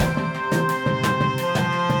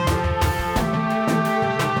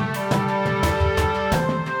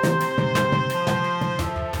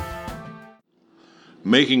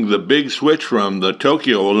making the big switch from the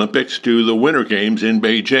Tokyo Olympics to the Winter Games in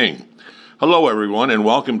Beijing. Hello, everyone, and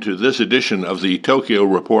welcome to this edition of the Tokyo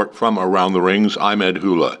Report from Around the Rings. I'm Ed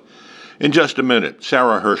Hula. In just a minute,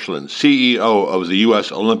 Sarah Hirshland, CEO of the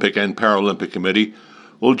U.S. Olympic and Paralympic Committee,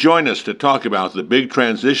 will join us to talk about the big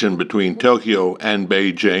transition between Tokyo and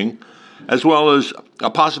Beijing, as well as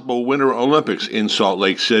a possible Winter Olympics in Salt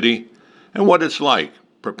Lake City, and what it's like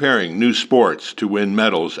preparing new sports to win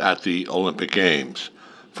medals at the Olympic Games.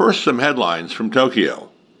 First, some headlines from Tokyo.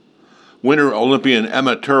 Winter Olympian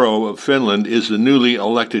Emma Turho of Finland is the newly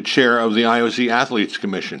elected chair of the IOC Athletes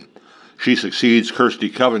Commission. She succeeds Kirsty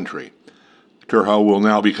Coventry. Turho will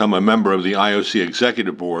now become a member of the IOC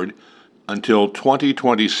Executive Board until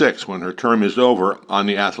 2026, when her term is over on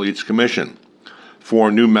the Athletes Commission.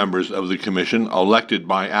 4 new members of the commission, elected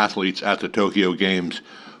by athletes at the Tokyo Games,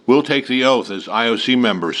 will take the oath as IOC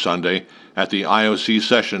members Sunday at the IOC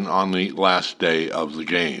session on the last day of the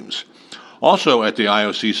Games. Also at the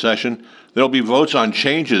IOC session, there will be votes on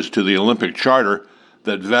changes to the Olympic Charter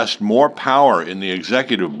that vest more power in the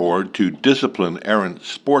Executive Board to discipline errant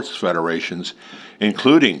sports federations,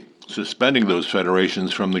 including suspending those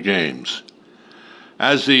federations from the Games.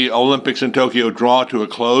 As the Olympics in Tokyo draw to a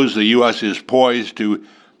close, the U.S. is poised to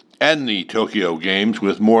end the Tokyo Games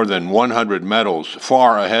with more than 100 medals,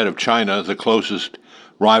 far ahead of China, the closest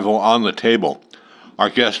rival on the table.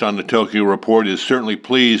 Our guest on the Tokyo Report is certainly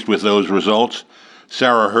pleased with those results.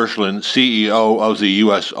 Sarah Hirshland, CEO of the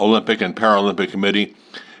U.S. Olympic and Paralympic Committee,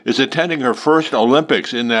 is attending her first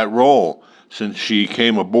Olympics in that role since she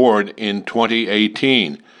came aboard in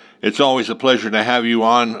 2018. It's always a pleasure to have you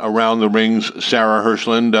on Around the Rings, Sarah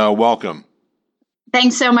Hirshland. Welcome.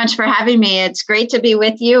 Thanks so much for having me. It's great to be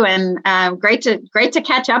with you, and great to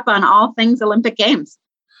catch up on all things Olympic Games.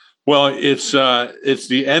 Well, it's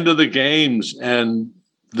the end of the Games, and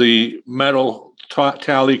the medal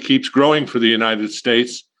tally keeps growing for the United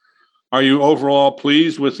States. Are you overall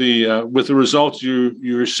pleased with the results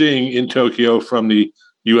you're seeing in Tokyo from the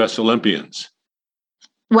U.S. Olympians?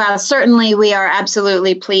 Well, certainly we are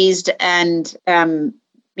absolutely pleased, and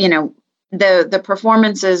the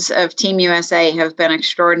performances of Team USA have been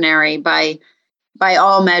extraordinary by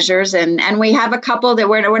all measures, and we have a couple that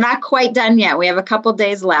we're not quite done yet. We have a couple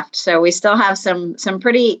days left, so we still have some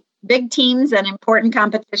pretty big teams and important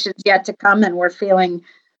competitions yet to come, and we're feeling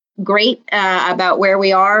great about where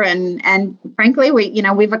we are, and frankly,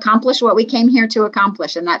 we've accomplished what we came here to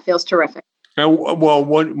accomplish, and that feels terrific. And well,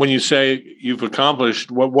 when you say you've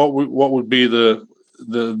accomplished, what would be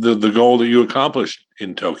the goal that you accomplished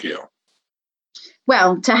in Tokyo?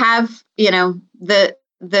 Well, to have,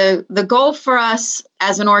 the goal for us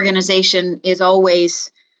as an organization is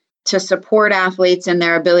always to support athletes in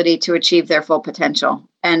their ability to achieve their full potential.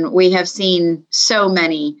 And we have seen so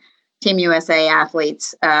many Team USA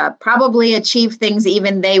athletes probably achieve things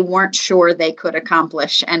even they weren't sure they could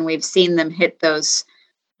accomplish. And we've seen them hit those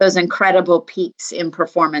incredible peaks in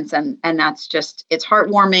performance. And that's just, it's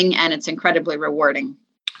heartwarming and it's incredibly rewarding.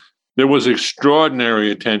 There was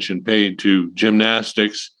extraordinary attention paid to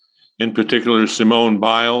gymnastics, in particular Simone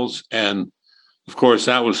Biles. And of course,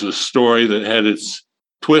 that was a story that had its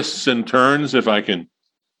twists and turns, if I can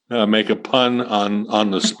make a pun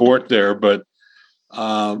on the sport there. But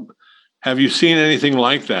have you seen anything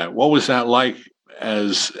like that? What was that like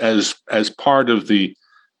as part of the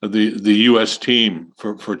U.S. team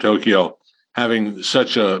for Tokyo, having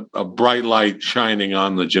such a bright light shining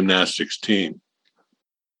on the gymnastics team?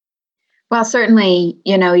 Well, certainly,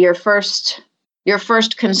 your first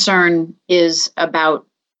concern is about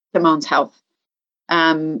Simone's health,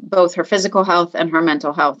 both her physical health and her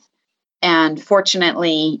mental health. And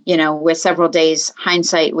fortunately, with several days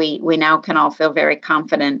hindsight, we now can all feel very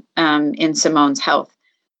confident in Simone's health.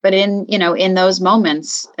 But in those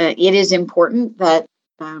moments, it is important that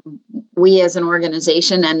we as an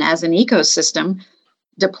organization and as an ecosystem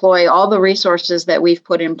deploy all the resources that we've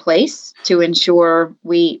put in place to ensure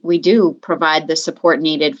we do provide the support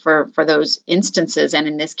needed for those instances. And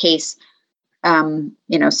in this case,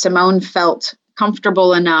 Simone felt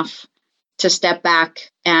comfortable enough to step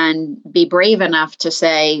back and be brave enough to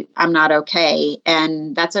say, I'm not okay.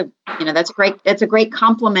 And that's great. It's a great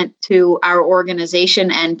compliment to our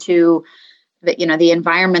organization and to the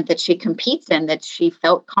environment that she competes in, that she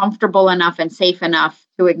felt comfortable enough and safe enough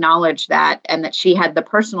to acknowledge that, and that she had the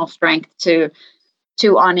personal strength to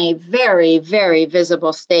on a very, very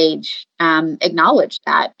visible stage, acknowledge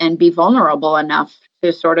that and be vulnerable enough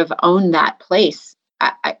to sort of own that place.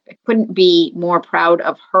 I couldn't be more proud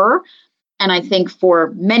of her. And I think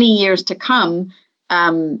for many years to come,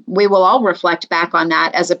 we will all reflect back on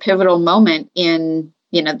that as a pivotal moment in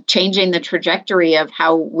changing the trajectory of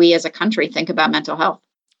how we as a country think about mental health.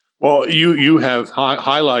 Well, you have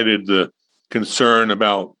highlighted the concern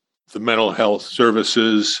about the mental health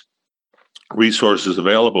services, resources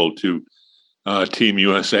available to Team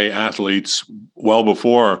USA athletes well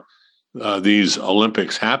before these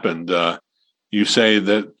Olympics happened. You say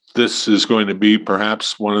that this is going to be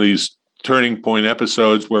perhaps one of these turning point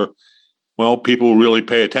episodes where, well, people really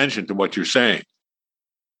pay attention to what you're saying.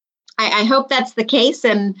 I hope that's the case.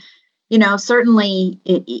 And, certainly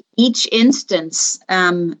each instance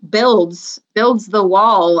builds the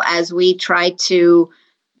wall as we try to,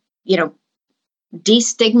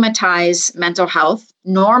 destigmatize mental health,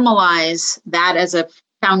 normalize that as a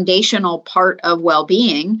foundational part of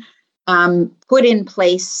well-being, put in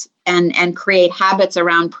place and create habits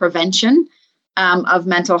around prevention of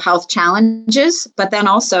mental health challenges. But then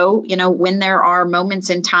also, when there are moments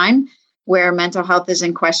in time where mental health is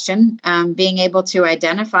in question, being able to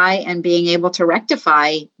identify and being able to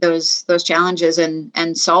rectify those challenges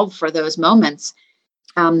and solve for those moments.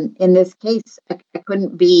 In this case, I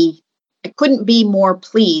couldn't be more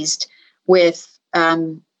pleased with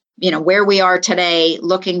where we are today,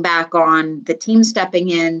 looking back on the team stepping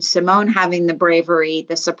in, Simone having the bravery,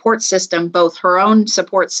 the support system, both her own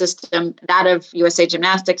support system, that of USA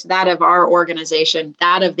Gymnastics, that of our organization,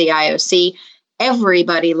 that of the IOC,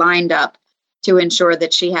 everybody lined up to ensure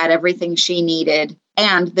that she had everything she needed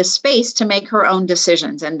and the space to make her own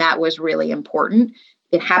decisions. And that was really important.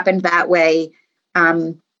 It happened that way.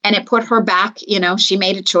 And it put her back, she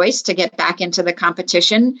made a choice to get back into the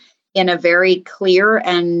competition in a very clear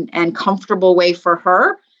and comfortable way for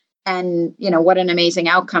her. And, what an amazing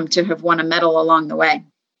outcome to have won a medal along the way.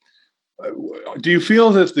 Do you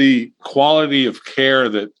feel that the quality of care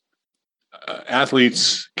that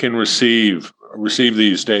athletes can receive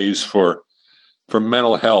these days for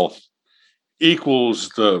mental health equals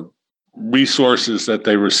the resources that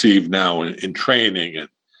they receive now in training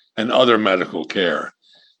and other medical care?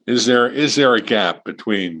 Is there a gap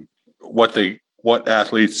between what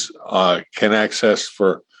athletes can access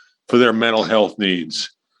for their mental health needs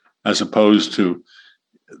as opposed to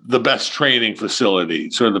the best training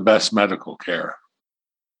facilities or the best medical care?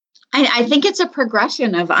 I think it's a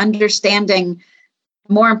progression of understanding,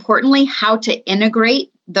 more importantly, how to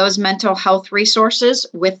integrate those mental health resources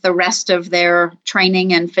with the rest of their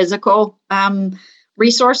training and physical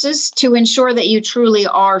resources to ensure that you truly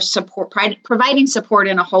are providing support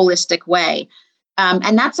in a holistic way.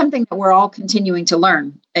 And that's something that we're all continuing to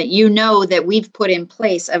learn. That we've put in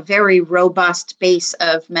place a very robust base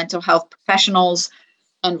of mental health professionals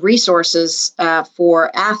and resources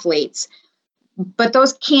for athletes. But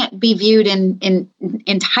those can't be viewed in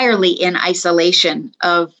entirely in isolation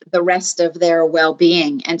of the rest of their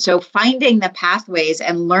well-being. And so finding the pathways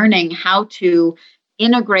and learning how to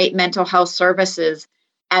integrate mental health services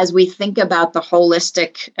as we think about the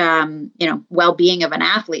holistic, well-being of an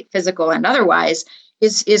athlete, physical and otherwise,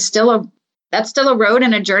 is still a road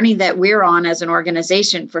and a journey that we're on as an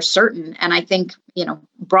organization for certain. And I think,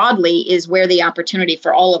 broadly is where the opportunity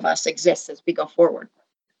for all of us exists as we go forward.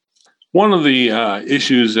 One of the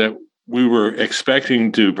issues that we were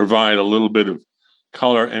expecting to provide a little bit of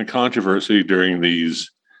color and controversy during these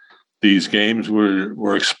games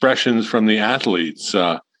were expressions from the athletes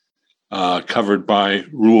covered by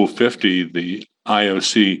Rule 50, the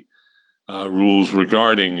IOC rules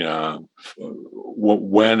regarding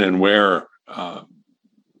when and where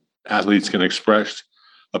athletes can express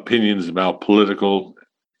opinions about political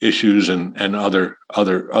issues and other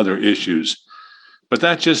issues. But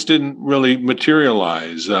that just didn't really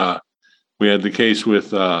materialize. We had the case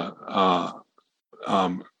with earlier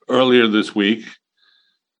this week,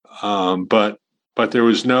 but there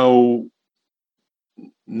was no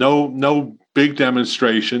big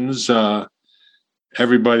demonstrations.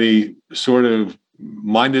 Everybody sort of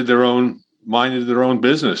minded their own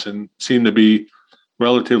business and seemed to be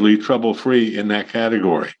relatively trouble-free in that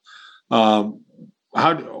category. Why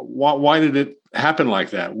did it happen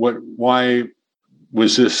like that? Why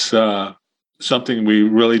was this something we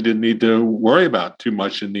really didn't need to worry about too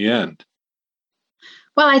much in the end?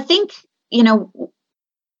 Well, I think,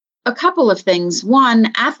 a couple of things.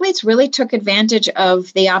 One, athletes really took advantage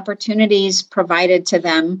of the opportunities provided to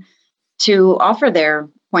them to offer their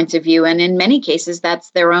points of view. And in many cases,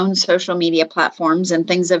 that's their own social media platforms and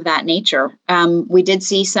things of that nature. We did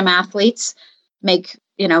see some athletes make,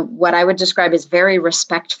 what I would describe as very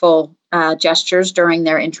respectful gestures during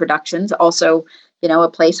their introductions. Also, a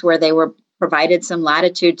place where they were provided some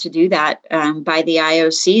latitude to do that by the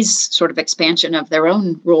IOC's sort of expansion of their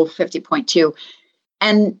own Rule 50.2.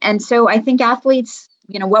 And so I think athletes,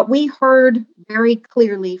 what we heard very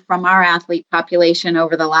clearly from our athlete population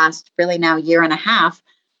over the last really now year and a half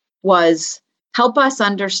was help us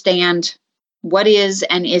understand what is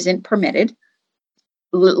and isn't permitted.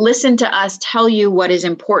 Listen to us tell you what is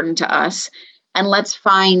important to us, and let's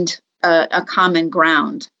find a common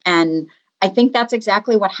ground. And I think that's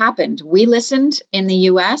exactly what happened. We listened in the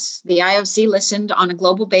US, the IOC listened on a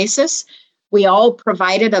global basis. We all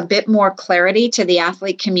provided a bit more clarity to the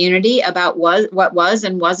athlete community about what was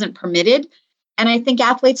and wasn't permitted. And I think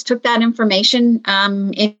athletes took that information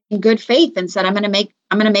in good faith and said, I'm going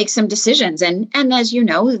to make some decisions. And as you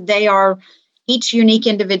know, they are each unique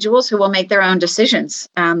individuals who will make their own decisions.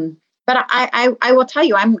 But I will tell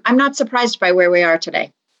you, I'm not surprised by where we are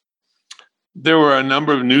today. There were a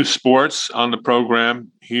number of new sports on the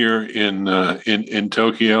program here in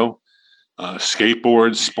Tokyo: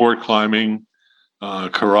 skateboards, sport climbing,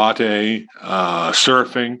 karate,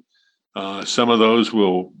 surfing. Some of those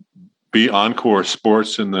will be encore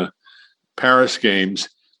sports in the Paris Games.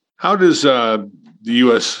 How does the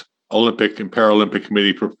U.S. Olympic and Paralympic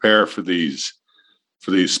Committee prepare for these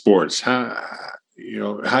sports? How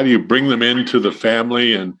do you bring them into the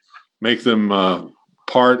family and make them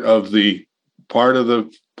part of the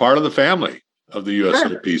family of the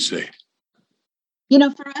USOPC?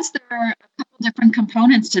 For us, there are a couple different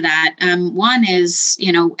components to that. One is,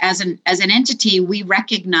 as an entity, we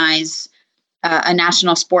recognize a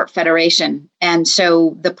national sport federation. And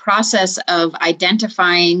so the process of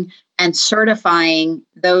identifying and certifying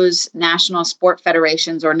those national sport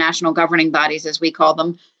federations, or national governing bodies, as we call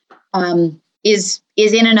them, is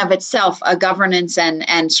in and of itself a governance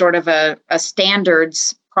and sort of a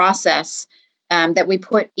standards process that we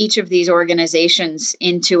put each of these organizations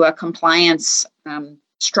into a compliance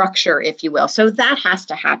structure, if you will. So that has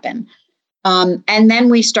to happen. And then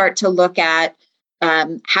we start to look at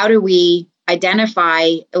how do we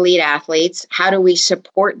identify elite athletes? How do we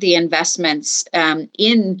support the investments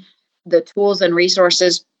in the tools and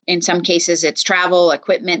resources? In some cases, it's travel,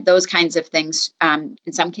 equipment, those kinds of things. In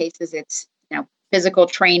some cases, it's physical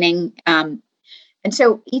training. And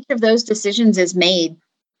so each of those decisions is made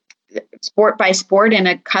sport by sport in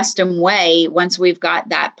a custom way once we've got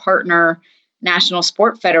that partner national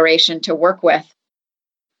sport federation to work with.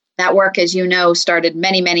 That work, as you know, started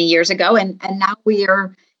many, many years ago. And now we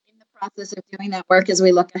are in the process of doing that work as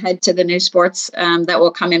we look ahead to the new sports that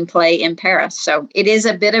will come in play in Paris. So it is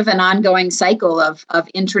a bit of an ongoing cycle of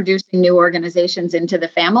introducing new organizations into the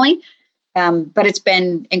family. But it's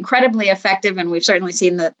been incredibly effective, and we've certainly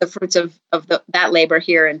seen the fruits of that labor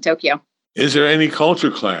here in Tokyo. Is there any culture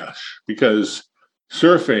clash? Because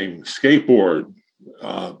surfing, skateboard,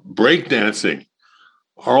 breakdancing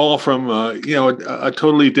are all from a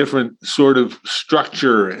totally different sort of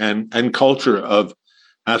structure and culture of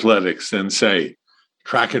athletics than, say,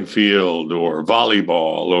 track and field or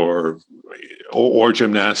volleyball or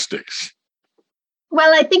gymnastics.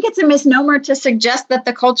 Well, I think it's a misnomer to suggest that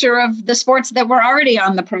the culture of the sports that were already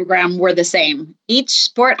on the program were the same. Each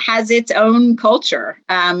sport has its own culture.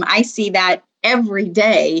 I see that every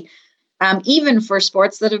day, even for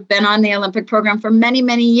sports that have been on the Olympic program for many,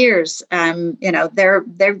 many years.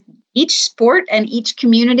 Each sport and each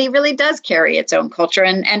community really does carry its own culture.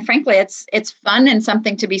 And frankly, it's fun and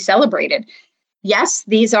something to be celebrated. Yes,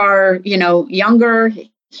 these are, younger,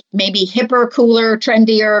 maybe hipper, cooler,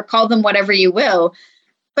 trendier, call them whatever you will,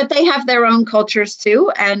 but they have their own cultures too.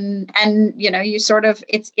 And you sort of,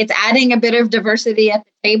 it's adding a bit of diversity at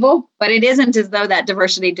the table, but it isn't as though that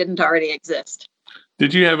diversity didn't already exist.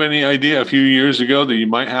 Did you have any idea a few years ago that you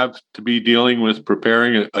might have to be dealing with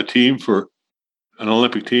preparing a team for an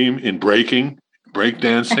Olympic team in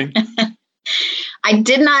breakdancing? I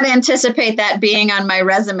did not anticipate that being on my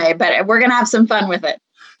resume, but we're going to have some fun with it.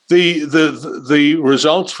 The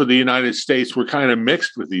results for the United States were kind of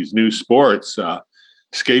mixed with these new sports,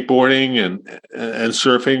 skateboarding and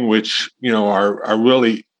surfing, which are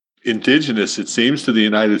really indigenous. It seems to the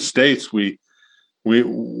United States. We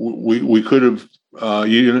could have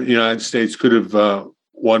United States could have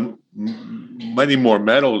won many more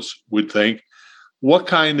medals. Would think. What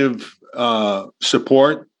kind of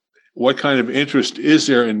support? What kind of interest is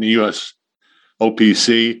there in the U.S.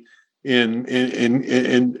 OPC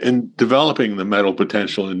in developing the medal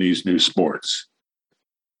potential in these new sports?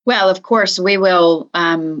 Well, of course, we will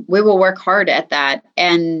work hard at that.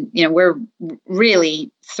 And, we're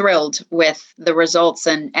really thrilled with the results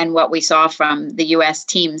and what we saw from the U.S.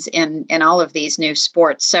 teams in all of these new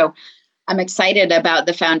sports. So I'm excited about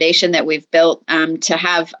the foundation that we've built to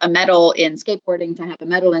have a medal in skateboarding, to have a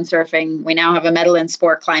medal in surfing. We now have a medal in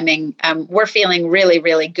sport climbing. We're feeling really,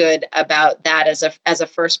 really good about that as a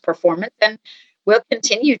first performance. And we'll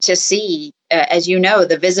continue to see, as you know,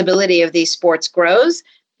 the visibility of these sports grows.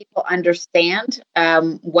 People understand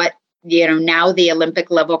what now the Olympic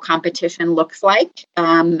level competition looks like,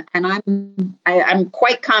 and I'm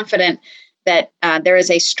quite confident that there is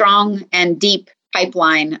a strong and deep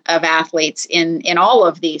pipeline of athletes in all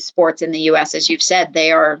of these sports in the U.S. As you've said,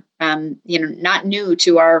 they are not new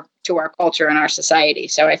to our culture and our society.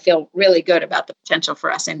 So I feel really good about the potential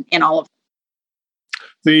for us in all of them.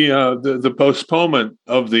 The postponement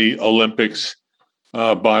of the Olympics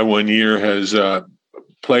by 1 year has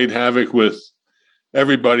played havoc with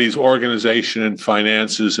everybody's organization and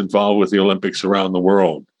finances involved with the Olympics around the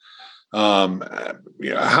world. How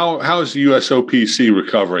is the USOPC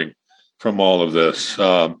recovering from all of this?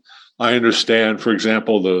 I understand, for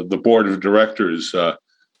example, the board of directors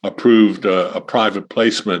approved a private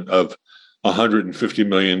placement of $150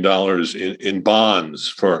 million in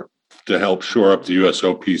bonds to help shore up the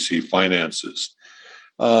USOPC finances.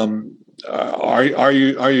 Are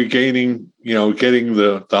you getting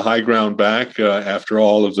the high ground back after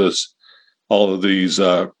all of this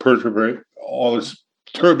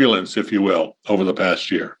turbulence, if you will, over the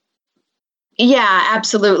past year? Yeah,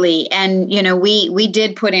 absolutely. And we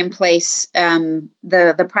did put in place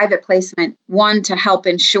the private placement, one, to help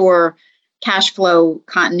ensure cash flow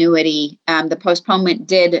continuity. The postponement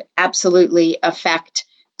did absolutely affect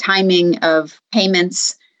timing of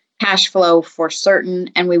payments, cash flow for certain,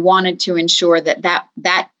 and we wanted to ensure that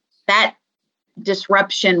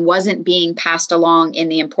disruption wasn't being passed along in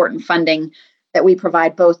the important funding that we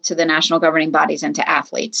provide both to the national governing bodies and to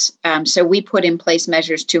athletes. So we put in place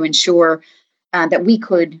measures to ensure that we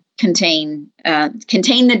could contain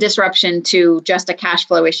the disruption to just a cash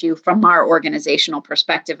flow issue from our organizational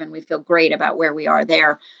perspective, and we feel great about where we are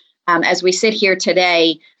there. As we sit here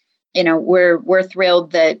today, we're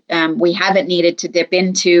thrilled that we haven't needed to dip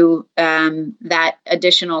into that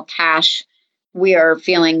additional cash. We are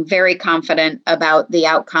feeling very confident about the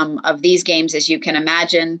outcome of these games, as you can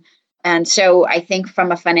imagine. And so I think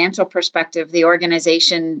from a financial perspective, the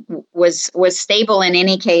organization was stable in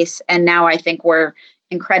any case. And now I think we're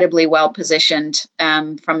incredibly well positioned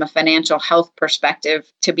from a financial health perspective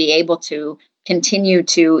to be able to continue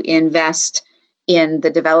to invest in the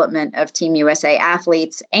development of Team USA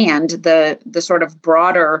athletes and the sort of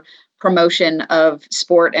broader promotion of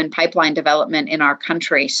sport and pipeline development in our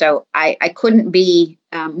country. So I couldn't be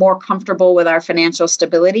more comfortable with our financial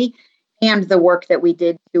stability and the work that we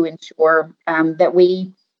did to ensure that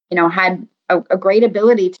we, had a great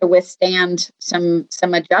ability to withstand some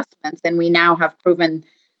adjustments. And we now have proven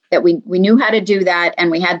that we knew how to do that,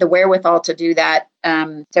 and we had the wherewithal to do that.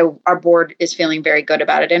 So our board is feeling very good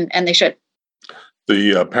about it, and they should.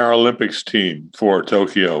 The Paralympics team for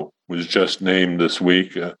Tokyo was just named this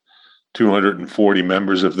week. 240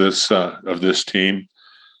 members of this team.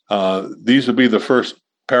 These will be the first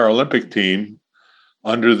Paralympic team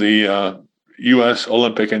under the U.S.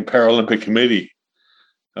 Olympic and Paralympic Committee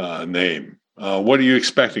name. What are you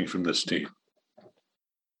expecting from this team?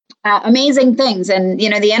 Amazing things. And,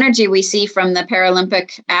 the energy we see from the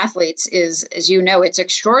Paralympic athletes is, as you know, it's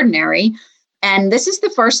extraordinary. And this is the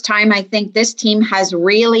first time I think this team has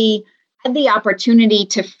really had the opportunity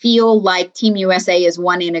to feel like Team USA is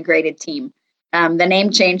one integrated team. The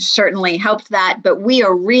name change certainly helped that, but we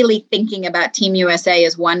are really thinking about Team USA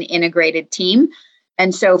as one integrated team.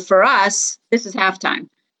 And so for us, this is halftime.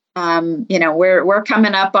 We're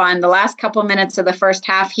coming up on the last couple minutes of the first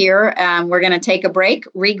half here. We're going to take a break,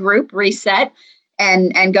 regroup, reset,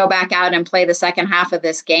 and go back out and play the second half of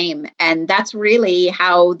this game. And that's really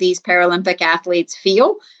how these Paralympic athletes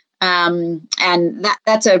feel. And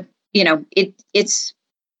that's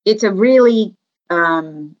it's a really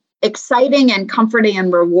exciting and comforting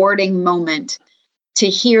and rewarding moment to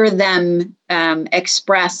hear them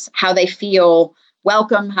express how they feel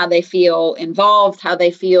welcome, how they feel involved, how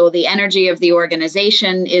they feel the energy of the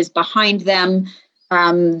organization is behind them,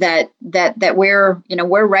 that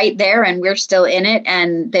we're right there and we're still in it,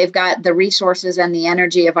 and they've got the resources and the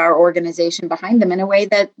energy of our organization behind them in a way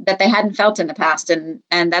that they hadn't felt in the past, and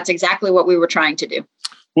that's exactly what we were trying to do.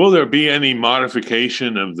 Will there be any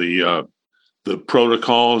modification of the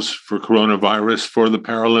protocols for coronavirus for the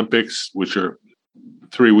Paralympics, which are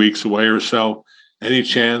 3 weeks away or so? Any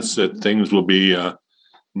chance that things will be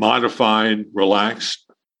modified, relaxed?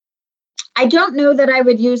 I don't know that I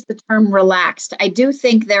would use the term relaxed. I do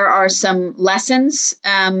think there are some lessons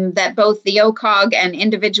that both the OCOG and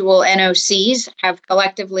individual NOCs have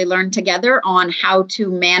collectively learned together on how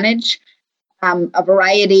to manage a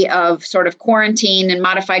variety of sort of quarantine and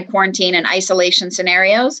modified quarantine and isolation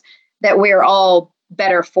scenarios that we're all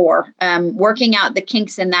better for. Working out the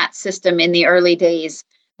kinks in that system in the early days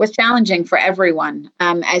was challenging for everyone.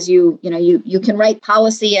 As you can write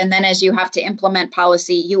policy, and then as you have to implement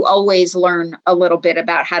policy, you always learn a little bit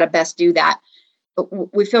about how to best do that.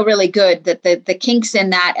 But we feel really good that the kinks in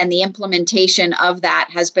that and the implementation of that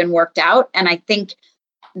has been worked out. And I think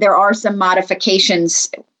there are some modifications,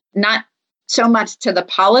 not so much to the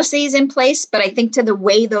policies in place, but I think to the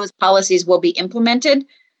way those policies will be implemented,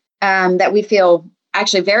 that we feel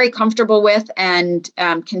actually very comfortable with, and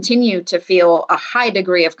continue to feel a high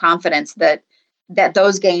degree of confidence that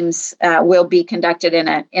those games will be conducted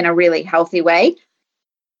in a really healthy way.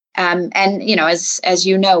 And as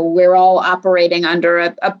you know, we're all operating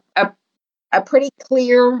under a pretty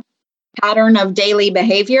clear pattern of daily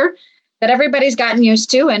behavior that everybody's gotten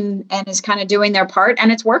used to and is kind of doing their part,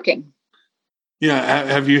 and it's working. Yeah.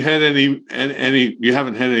 Have you had any? You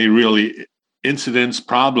haven't had any really incidents,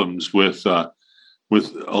 problems with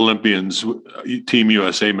Olympians, Team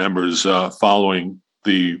USA members following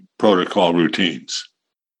the protocol routines?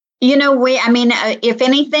 If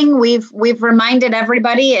anything, we've reminded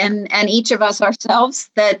everybody and each of us ourselves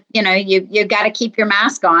that, you got to keep your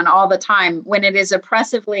mask on all the time when it is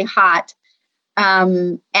oppressively hot.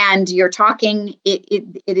 And you're talking,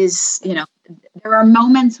 it is, there are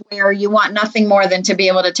moments where you want nothing more than to be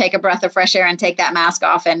able to take a breath of fresh air and take that mask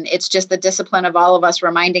off. And it's just the discipline of all of us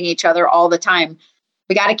reminding each other all the time.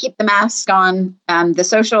 We got to keep the mask on. The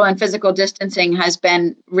social and physical distancing has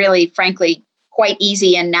been really, frankly, quite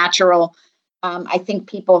easy and natural. I think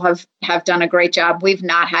people have done a great job. We've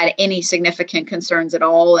not had any significant concerns at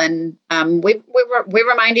all. And we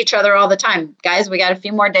remind each other all the time, guys, we got a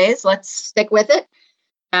few more days. Let's stick with it.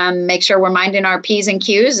 Make sure we're minding our P's and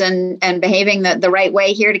Q's and behaving the right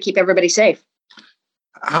way here to keep everybody safe.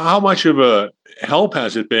 How much of a help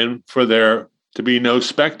has it been for there to be no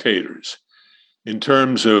spectators? In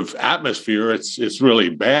terms of atmosphere, it's really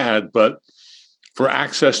bad, but for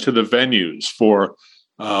access to the venues, for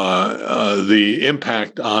the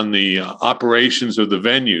impact on the operations of the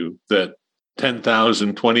venue that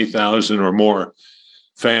 10,000, 20,000 or more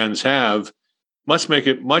fans have, must make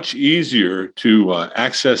it much easier to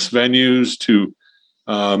access venues, to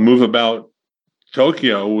move about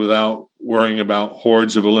Tokyo without worrying about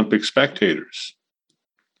hordes of Olympic spectators.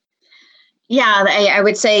 Yeah, I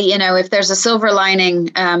would say, if there's a silver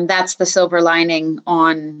lining, that's the silver lining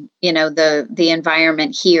on, the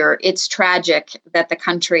environment here. It's tragic that the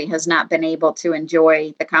country has not been able to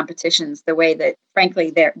enjoy the competitions the way that,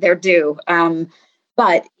 frankly, they're due.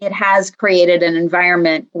 But it has created an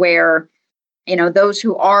environment where, those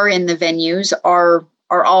who are in the venues are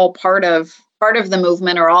all part of the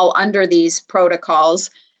movement, or all under these protocols.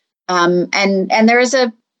 And there's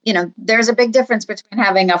a big difference between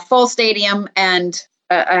having a full stadium and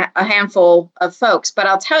a handful of folks. But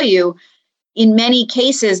I'll tell you, in many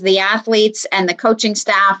cases, the athletes and the coaching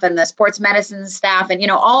staff and the sports medicine staff and,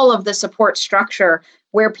 all of the support structure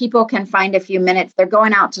where people can find a few minutes, they're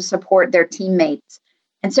going out to support their teammates.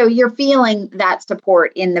 And so you're feeling that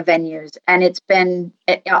support in the venues. And it's been,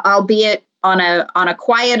 albeit on a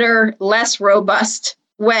quieter, less robust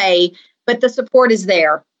way, but the support is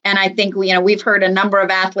there. And I think, we've heard a number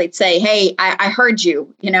of athletes say, hey, I heard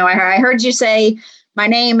you, I heard you say my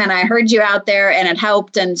name and I heard you out there and it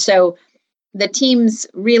helped. And so the teams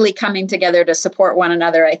really coming together to support one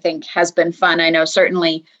another, I think, has been fun. I know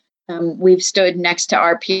certainly we've stood next to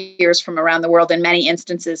our peers from around the world in many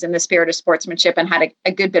instances in the spirit of sportsmanship and had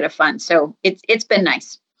a good bit of fun. So it's been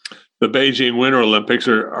nice. The Beijing Winter Olympics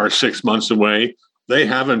are 6 months away. They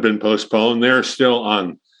haven't been postponed. They're still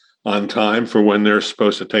on time for when they're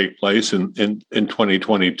supposed to take place in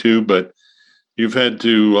 2022. But you've had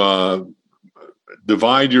to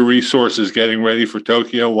divide your resources getting ready for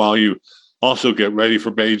Tokyo while you also get ready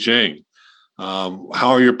for Beijing. How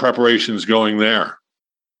are your preparations going there?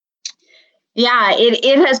 Yeah,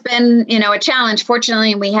 it has been, a challenge.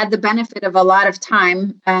 Fortunately, we had the benefit of a lot of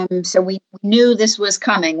time. So we knew this was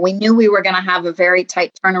coming. We knew we were going to have a very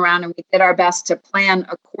tight turnaround, and we did our best to plan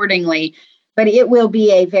accordingly. But it will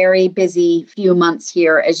be a very busy few months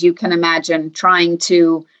here, as you can imagine, trying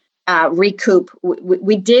to recoup.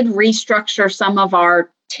 We did restructure some of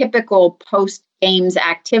our typical post-games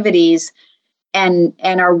activities and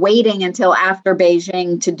are waiting until after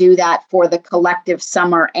Beijing to do that for the collective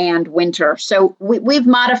summer and winter. So we've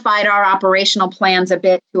modified our operational plans a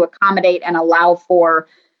bit to accommodate and allow for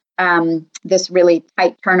this really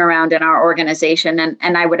tight turnaround in our organization.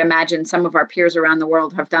 And I would imagine some of our peers around the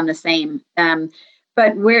world have done the same.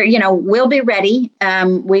 But we'll be ready.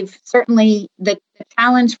 We've certainly, the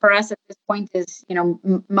challenge for us at this point is,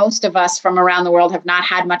 most of us from around the world have not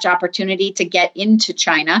had much opportunity to get into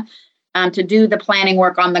China to do the planning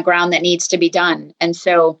work on the ground that needs to be done. And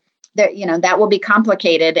so that will be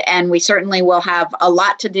complicated. And we certainly will have a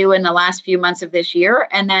lot to do in the last few months of this year.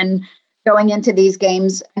 And then going into these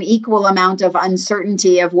games, an equal amount of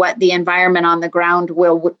uncertainty of what the environment on the ground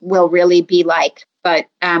will really be like. But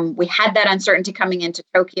we had that uncertainty coming into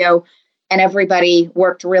Tokyo, and everybody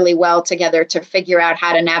worked really well together to figure out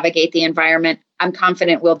how to navigate the environment. I'm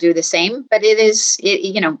confident we'll do the same, but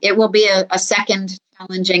it will be a second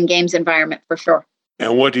challenging games environment for sure.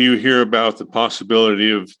 And what do you hear about the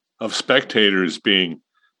possibility of spectators being,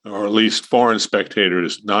 or at least foreign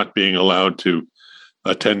spectators, not being allowed to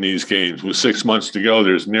attend these games? With 6 months to go,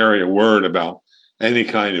 there's nary a word about any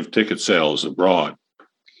kind of ticket sales abroad.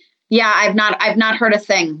 Yeah, I've not heard a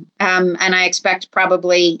thing, and I expect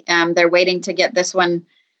probably they're waiting to get this one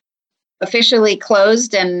officially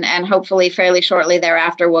closed, and hopefully fairly shortly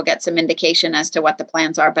thereafter we'll get some indication as to what the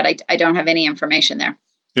plans are. But I don't have any information there.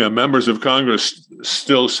 Yeah, members of Congress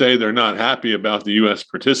still say they're not happy about the U.S.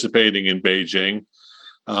 participating in Beijing.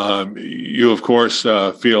 You, of course,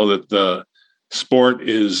 feel that the sport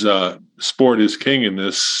is king in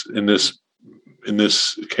this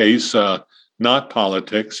case, not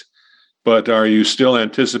politics. But are you still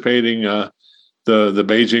anticipating the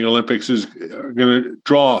Beijing Olympics is going to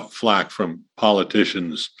draw flack from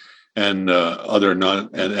politicians and other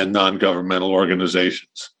non-governmental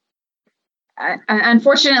organizations?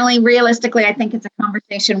 Unfortunately, realistically, I think it's a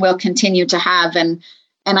conversation we'll continue to have, and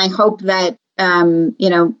I hope that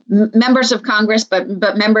members of Congress, but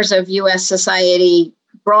members of U.S. society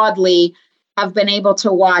broadly have been able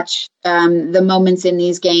to watch the moments in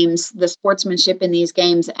these games, the sportsmanship in these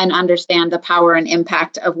games, and understand the power and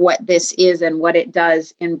impact of what this is and what it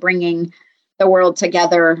does in bringing the world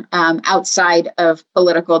together outside of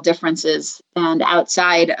political differences and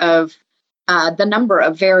outside of the number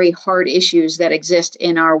of very hard issues that exist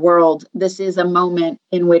in our world. This is a moment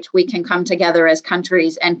in which we can come together as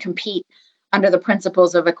countries and compete under the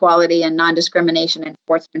principles of equality and non-discrimination and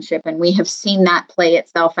sportsmanship. And we have seen that play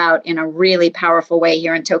itself out in a really powerful way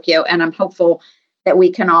here in Tokyo. And I'm hopeful that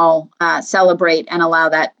we can all celebrate and allow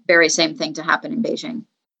that very same thing to happen in Beijing.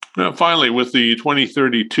 Now, finally, with the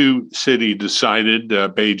 2032 city decided,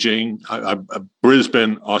 Beijing,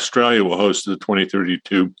 Brisbane, Australia will host the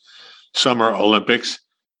 2032 Summer Olympics.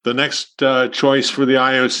 The next choice for the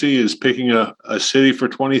IOC is picking a city for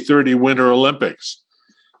 2030 Winter Olympics.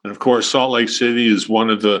 And of course, Salt Lake City is one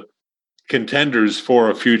of the contenders for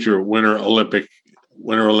a future Winter Olympic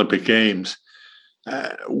Games.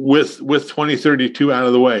 With 2032 out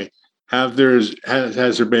of the way, has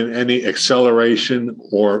there been any acceleration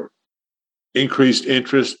or increased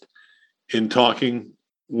interest in talking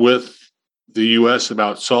with the U.S.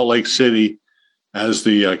 about Salt Lake City as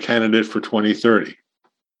the candidate for 2030?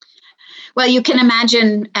 Well, you can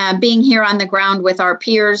imagine being here on the ground with our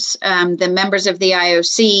peers, the members of the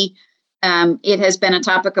IOC. It has been a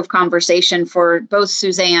topic of conversation for both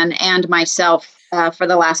Suzanne and myself for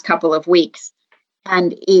the last couple of weeks.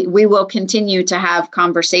 And we will continue to have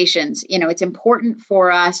conversations. It's important for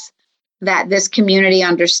us that this community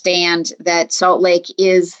understand that Salt Lake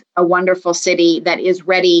is a wonderful city that is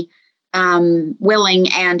ready, willing,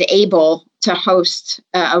 and able to host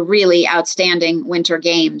a really outstanding Winter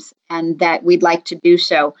Games, and that we'd like to do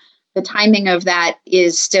so. The timing of that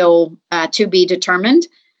is still to be determined,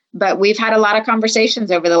 but we've had a lot of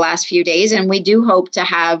conversations over the last few days, and we do hope to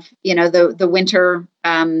have, the Winter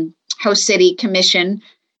Host City Commission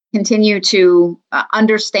continue to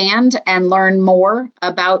understand and learn more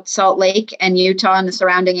about Salt Lake and Utah and the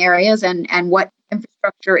surrounding areas and what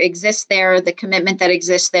infrastructure exists there, the commitment that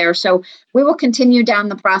exists there. So we will continue down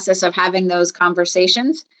the process of having those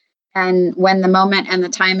conversations. And when the moment and the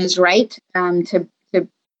time is right, to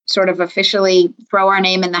sort of officially throw our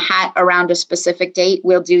name in the hat around a specific date,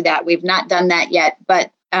 we'll do that. We've not done that yet,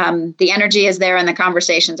 but the energy is there and the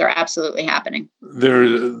conversations are absolutely happening.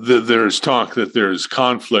 There's talk that there's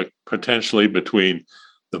conflict potentially between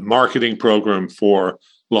the marketing program for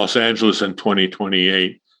Los Angeles in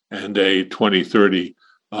 2028 and a 2030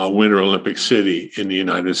 Winter Olympic city in the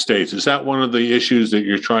United States. Is that one of the issues that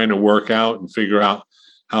you're trying to work out and figure out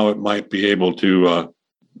how it might be able to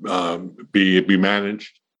be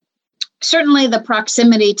managed? Certainly the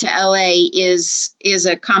proximity to LA is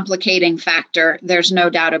a complicating factor. There's no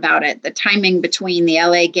doubt about it. The timing between the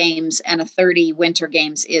LA Games and a 30 Winter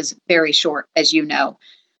Games is very short, as you know.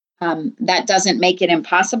 That doesn't make it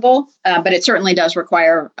impossible, but it certainly does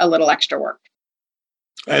require a little extra work.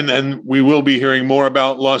 And we will be hearing more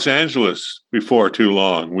about Los Angeles before too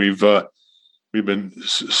long. We've we've been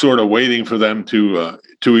sort of waiting for them to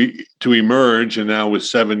emerge, and now with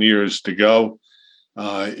 7 years to go,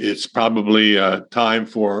 it's probably time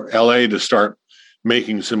for LA to start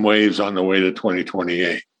making some waves on the way to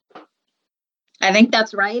 2028. I think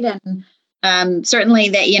that's right, and certainly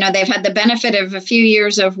that they've had the benefit of a few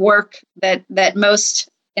years of work that most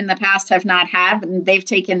in the past have not had, and they've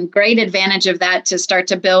taken great advantage of that to start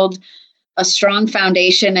to build a strong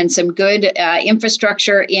foundation and some good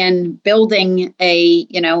infrastructure in building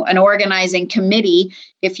an organizing committee,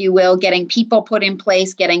 if you will, getting people put in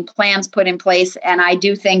place, getting plans put in place. And I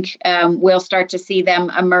do think we'll start to see them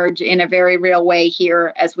emerge in a very real way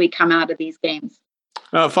here as we come out of these games.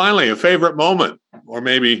 Finally, a favorite moment, or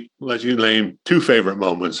maybe let you name two favorite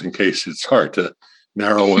moments in case it's hard to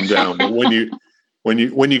narrow one down. But when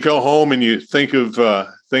you go home and you think of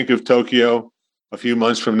Tokyo a few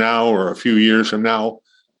months from now or a few years from now,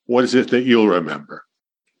 what is it that you'll remember?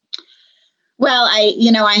 Well,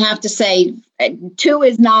 I have to say two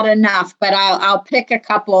is not enough, but I'll pick a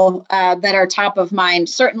couple that are top of mind.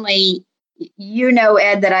 Certainly,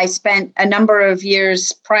 Ed, that I spent a number of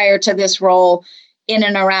years prior to this role in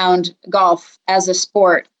and around golf as a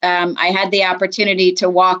sport. I had the opportunity to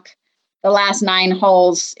walk the last 9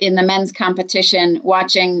 holes in the men's competition,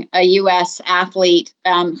 watching a U.S. athlete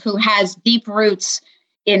who has deep roots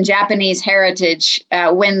in Japanese heritage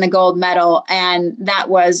win the gold medal. And that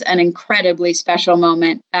was an incredibly special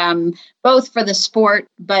moment, both for the sport,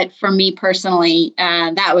 but for me personally,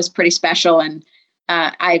 that was pretty special. And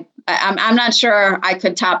I'm not sure I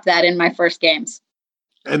could top that in my first games.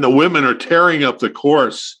 And the women are tearing up the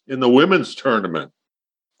course in the women's tournament.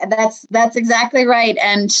 That's exactly right.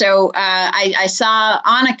 And so I saw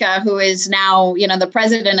Annika, who is now, the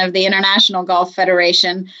president of the International Golf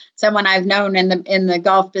Federation, someone I've known in the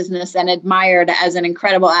golf business and admired as an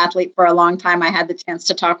incredible athlete for a long time. I had the chance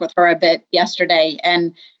to talk with her a bit yesterday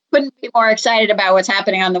and couldn't be more excited about what's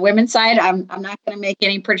happening on the women's side. I'm not going to make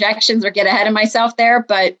any projections or get ahead of myself there,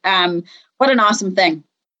 but what an awesome thing.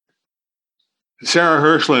 Sarah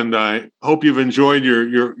Hirshland, I hope you've enjoyed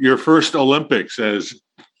your first Olympics as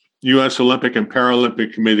U.S. Olympic and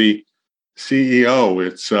Paralympic Committee CEO.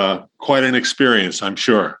 It's quite an experience, I'm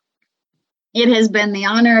sure. It has been the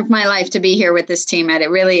honor of my life to be here with this team, Ed. It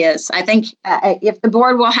really is. I think if the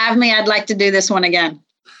board will have me, I'd like to do this one again.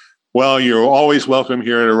 Well, you're always welcome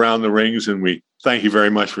here at Around the Rings, and we thank you very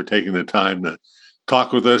much for taking the time to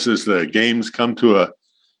talk with us as the games come to a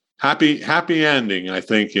happy ending, I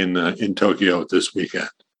think, in Tokyo this weekend.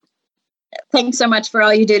 Thanks so much for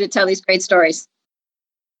all you do to tell these great stories.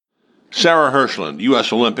 Sarah Hirshland,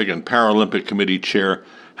 U.S. Olympic and Paralympic Committee Chair,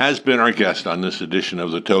 has been our guest on this edition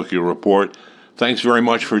of the Tokyo Report. Thanks very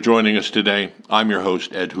much for joining us today. I'm your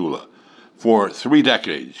host, Ed Hula. For 3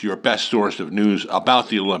 decades, your best source of news about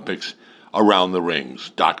the Olympics,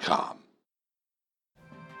 AroundTheRings.com.